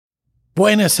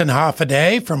Buenas and half a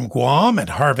day from Guam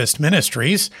at Harvest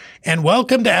Ministries, and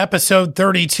welcome to episode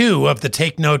 32 of the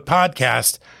Take Note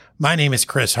podcast. My name is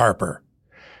Chris Harper.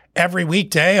 Every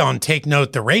weekday on Take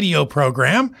Note, the radio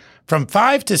program, from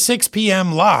 5 to 6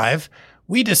 p.m. live,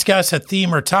 we discuss a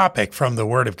theme or topic from the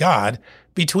Word of God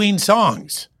between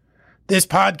songs. This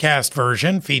podcast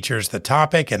version features the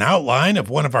topic and outline of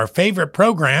one of our favorite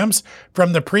programs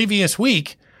from the previous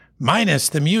week, minus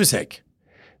the music.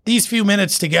 These few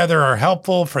minutes together are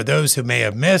helpful for those who may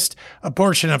have missed a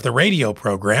portion of the radio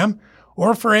program,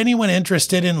 or for anyone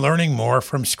interested in learning more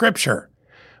from Scripture.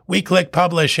 We click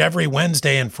publish every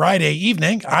Wednesday and Friday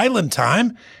evening, Island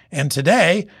time, and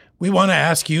today we want to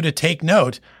ask you to take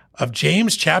note of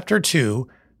James chapter 2,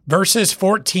 verses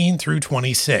 14 through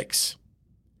 26.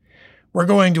 We're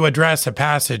going to address a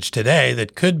passage today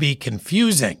that could be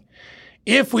confusing.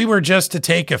 If we were just to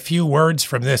take a few words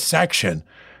from this section,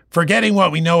 forgetting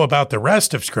what we know about the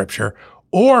rest of Scripture,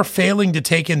 or failing to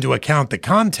take into account the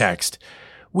context,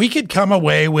 we could come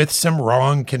away with some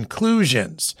wrong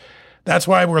conclusions. That's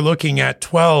why we're looking at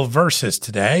 12 verses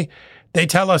today. They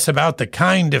tell us about the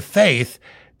kind of faith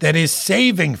that is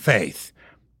saving faith,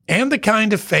 and the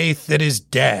kind of faith that is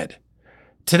dead.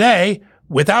 Today,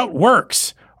 without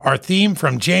works, our theme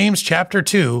from James chapter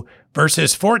 2,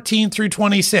 verses 14 through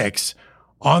 26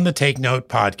 on the Take Note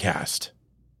podcast.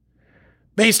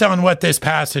 Based on what this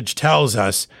passage tells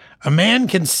us, a man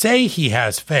can say he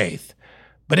has faith,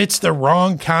 but it's the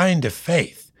wrong kind of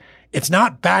faith. It's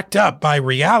not backed up by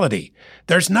reality.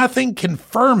 There's nothing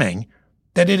confirming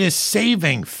that it is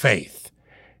saving faith.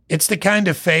 It's the kind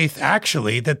of faith,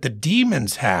 actually, that the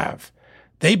demons have.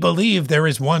 They believe there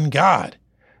is one God,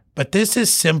 but this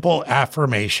is simple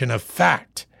affirmation of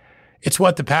fact. It's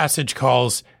what the passage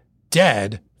calls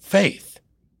dead faith.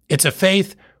 It's a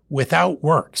faith without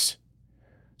works.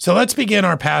 So let's begin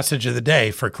our passage of the day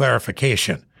for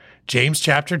clarification. James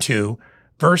chapter 2,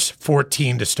 verse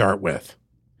 14 to start with.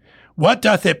 What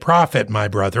doth it profit, my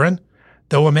brethren,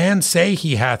 though a man say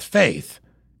he hath faith,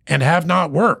 and have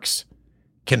not works?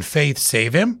 Can faith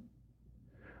save him?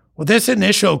 Well, this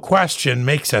initial question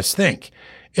makes us think.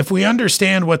 If we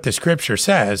understand what the Scripture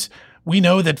says, we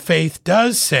know that faith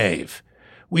does save.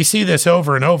 We see this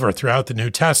over and over throughout the New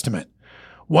Testament.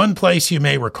 One place you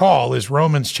may recall is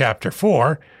Romans chapter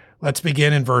 4. Let's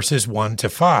begin in verses 1 to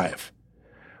 5.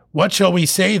 What shall we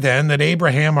say then that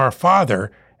Abraham our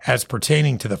father, as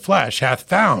pertaining to the flesh, hath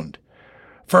found?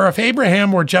 For if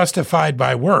Abraham were justified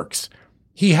by works,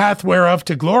 he hath whereof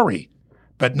to glory,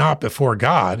 but not before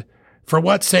God. For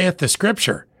what saith the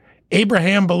Scripture?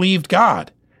 Abraham believed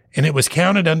God, and it was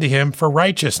counted unto him for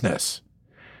righteousness.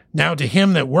 Now to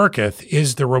him that worketh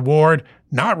is the reward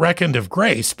not reckoned of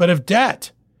grace, but of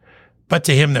debt. But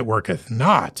to him that worketh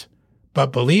not,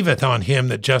 but believeth on him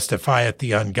that justifieth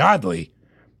the ungodly,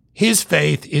 his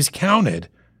faith is counted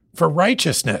for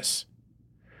righteousness.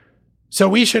 So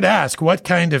we should ask, what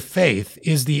kind of faith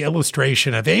is the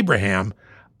illustration of Abraham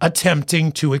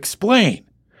attempting to explain?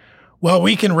 Well,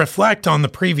 we can reflect on the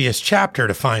previous chapter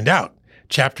to find out.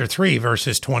 Chapter 3,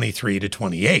 verses 23 to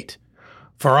 28.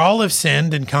 For all have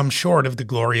sinned and come short of the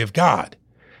glory of God,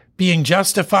 being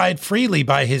justified freely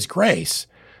by his grace,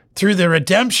 through the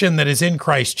redemption that is in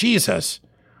Christ Jesus,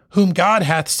 whom God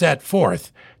hath set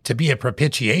forth to be a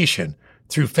propitiation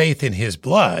through faith in his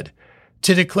blood,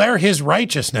 to declare his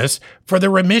righteousness for the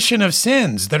remission of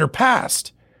sins that are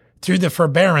past, through the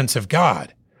forbearance of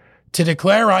God, to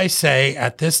declare, I say,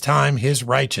 at this time his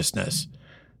righteousness,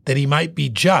 that he might be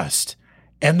just,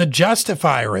 and the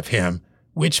justifier of him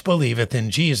which believeth in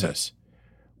Jesus.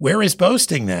 Where is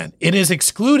boasting then? It is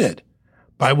excluded.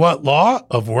 By what law?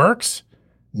 Of works?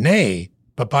 Nay,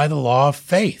 but by the law of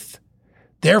faith.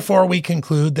 Therefore we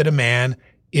conclude that a man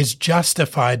is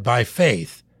justified by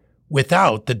faith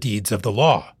without the deeds of the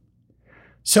law.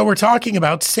 So we're talking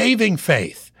about saving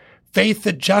faith, faith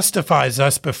that justifies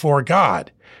us before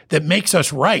God, that makes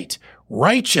us right,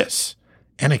 righteous,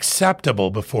 and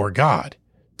acceptable before God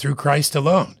through Christ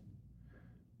alone.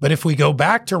 But if we go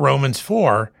back to Romans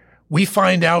 4, we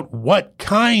find out what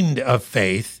kind of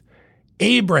faith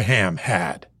Abraham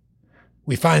had.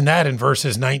 We find that in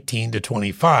verses 19 to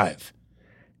 25.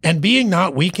 And being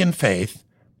not weak in faith,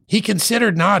 he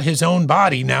considered not his own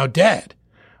body now dead,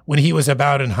 when he was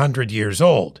about 100 years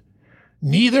old,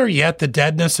 neither yet the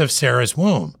deadness of Sarah's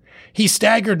womb. He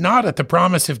staggered not at the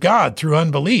promise of God through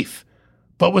unbelief,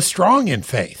 but was strong in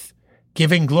faith,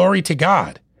 giving glory to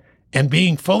God, and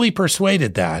being fully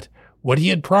persuaded that what he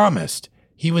had promised,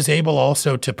 he was able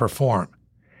also to perform.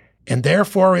 And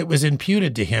therefore it was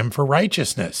imputed to him for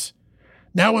righteousness.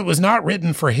 Now it was not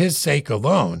written for his sake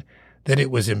alone that it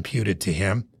was imputed to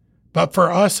him, but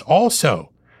for us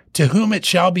also, to whom it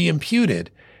shall be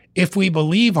imputed, if we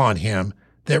believe on him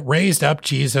that raised up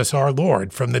Jesus our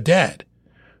Lord from the dead,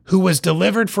 who was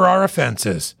delivered for our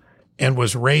offenses and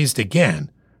was raised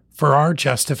again for our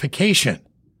justification.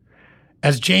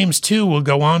 As James 2 will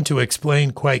go on to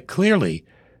explain quite clearly,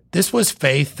 this was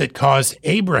faith that caused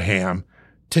Abraham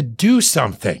to do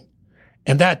something,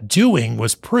 and that doing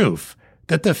was proof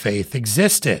that the faith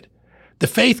existed. The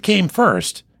faith came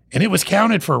first, and it was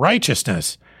counted for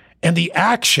righteousness, and the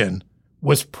action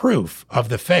was proof of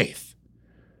the faith.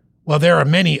 Well, there are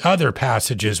many other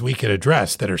passages we could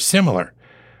address that are similar,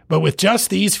 but with just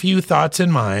these few thoughts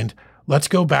in mind, let's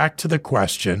go back to the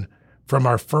question from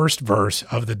our first verse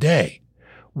of the day.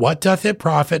 What doth it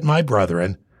profit, my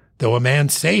brethren, though a man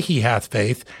say he hath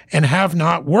faith and have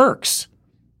not works?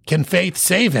 Can faith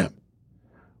save him?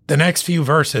 The next few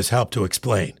verses help to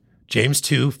explain. James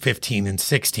 2:15 and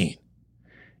 16.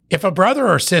 If a brother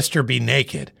or sister be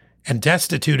naked and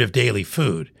destitute of daily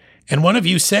food, and one of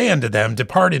you say unto them,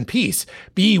 Depart in peace,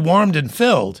 be ye warmed and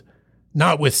filled,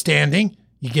 notwithstanding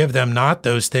ye give them not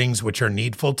those things which are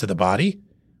needful to the body,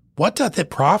 what doth it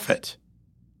profit?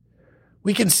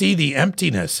 We can see the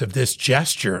emptiness of this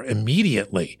gesture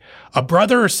immediately. A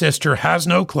brother or sister has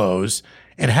no clothes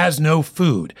and has no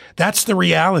food. That's the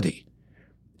reality.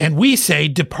 And we say,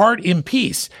 Depart in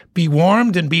peace, be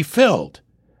warmed and be filled.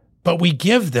 But we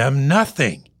give them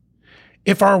nothing.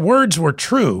 If our words were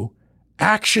true,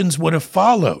 actions would have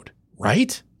followed,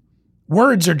 right?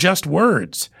 Words are just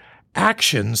words.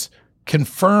 Actions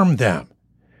confirm them.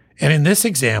 And in this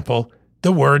example,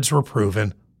 the words were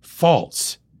proven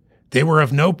false. They were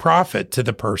of no profit to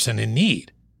the person in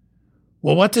need.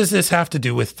 Well, what does this have to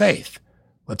do with faith?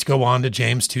 Let's go on to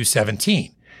James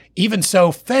 2:17. Even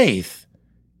so, faith,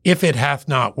 if it hath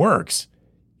not works,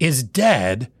 is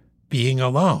dead being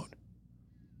alone.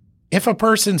 If a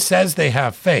person says they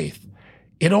have faith,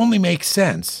 it only makes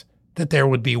sense that there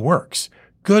would be works,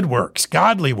 good works,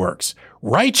 godly works,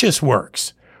 righteous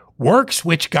works, works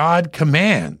which God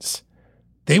commands.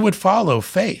 They would follow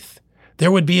faith.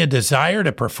 There would be a desire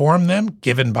to perform them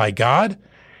given by God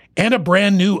and a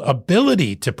brand new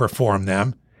ability to perform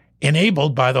them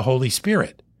enabled by the Holy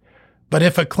Spirit. But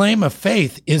if a claim of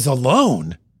faith is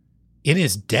alone, it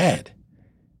is dead.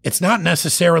 It's not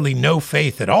necessarily no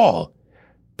faith at all.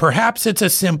 Perhaps it's a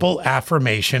simple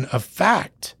affirmation of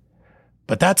fact.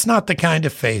 But that's not the kind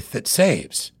of faith that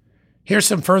saves. Here's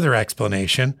some further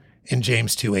explanation in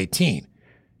James 2:18.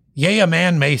 Yea, a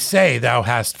man may say, Thou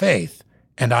hast faith,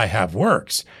 and I have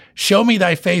works. Show me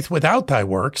thy faith without thy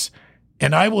works,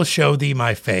 and I will show thee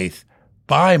my faith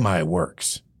by my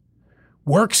works.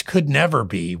 Works could never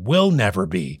be, will never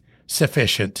be,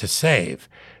 sufficient to save.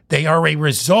 They are a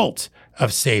result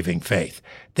of saving faith.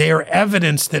 They are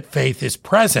evidence that faith is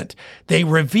present. They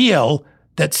reveal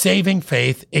that saving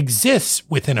faith exists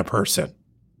within a person.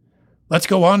 Let's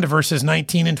go on to verses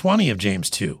 19 and 20 of James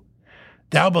 2.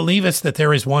 Thou believest that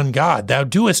there is one God. Thou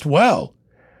doest well.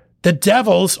 The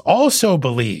devils also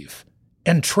believe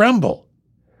and tremble.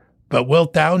 But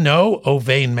wilt thou know, O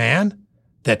vain man,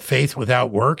 that faith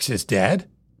without works is dead?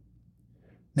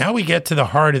 Now we get to the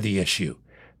heart of the issue.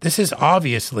 This is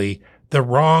obviously the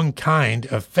wrong kind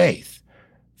of faith.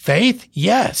 Faith,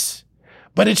 yes,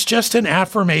 but it's just an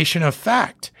affirmation of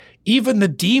fact. Even the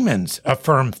demons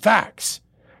affirm facts,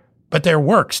 but their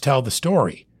works tell the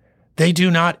story. They do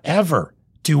not ever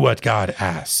do what God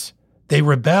asks. They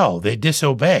rebel, they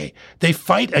disobey, they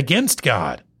fight against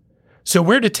God. So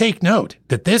we're to take note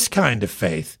that this kind of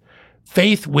faith,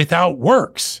 faith without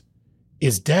works,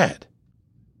 is dead.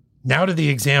 Now to the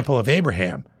example of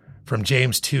Abraham from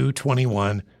James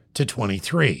 2:21 to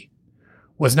 23.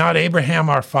 Was not Abraham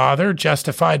our father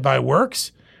justified by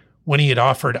works when he had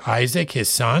offered Isaac his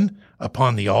son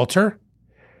upon the altar?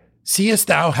 Seest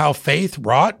thou how faith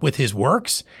wrought with his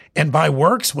works, and by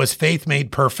works was faith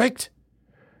made perfect?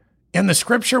 And the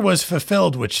scripture was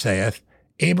fulfilled which saith,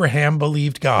 Abraham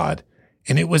believed God,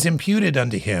 and it was imputed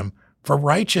unto him for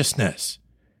righteousness,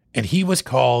 and he was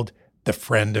called the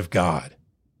friend of God.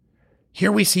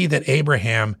 Here we see that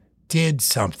Abraham did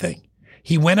something.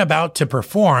 He went about to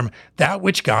perform that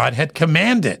which God had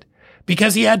commanded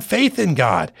because he had faith in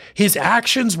God. His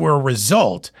actions were a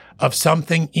result of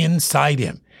something inside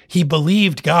him. He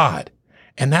believed God,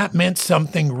 and that meant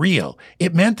something real.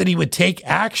 It meant that he would take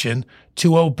action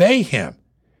to obey him.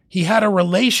 He had a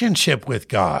relationship with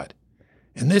God,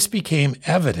 and this became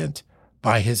evident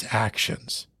by his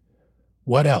actions.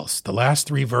 What else? The last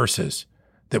three verses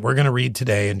that we're going to read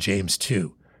today in James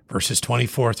 2, verses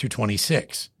 24 through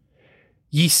 26.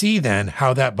 Ye see then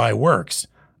how that by works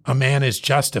a man is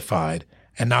justified,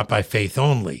 and not by faith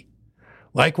only.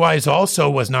 Likewise also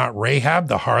was not Rahab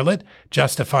the harlot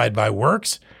justified by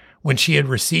works when she had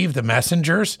received the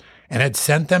messengers and had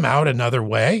sent them out another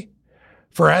way?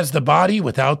 For as the body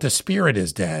without the spirit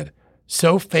is dead,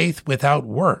 so faith without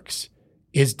works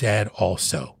is dead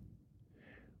also.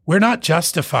 We're not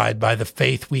justified by the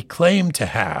faith we claim to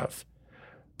have,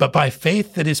 but by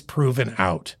faith that is proven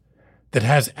out, that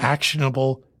has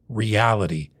actionable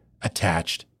reality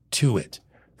attached to it.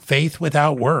 Faith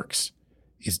without works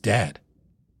is dead.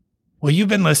 Well, you've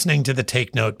been listening to the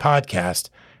Take Note podcast,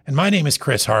 and my name is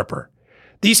Chris Harper.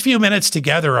 These few minutes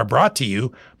together are brought to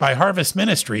you by Harvest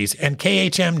Ministries and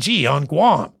KHMG on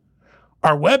Guam.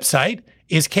 Our website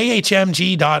is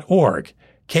khmg.org,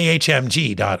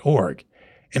 khmg.org.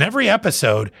 In every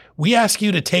episode, we ask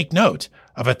you to take note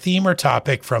of a theme or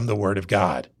topic from the Word of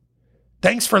God.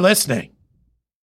 Thanks for listening.